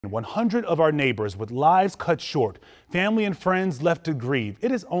100 of our neighbors with lives cut short, family and friends left to grieve.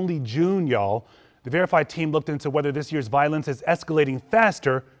 It is only June, y'all. The Verified team looked into whether this year's violence is escalating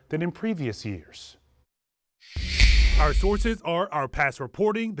faster than in previous years. Our sources are our past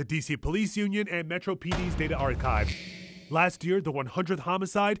reporting, the D.C. Police Union, and Metro PD's data archive. Last year, the 100th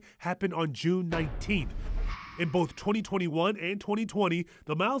homicide happened on June 19th. In both 2021 and 2020,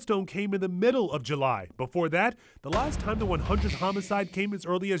 the milestone came in the middle of July. Before that, the last time the 100th homicide came as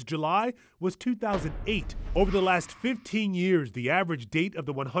early as July was 2008. Over the last 15 years, the average date of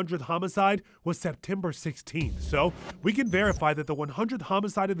the 100th homicide was September 16th. So we can verify that the 100th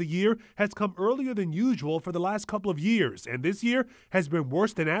homicide of the year has come earlier than usual for the last couple of years, and this year has been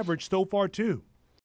worse than average so far too.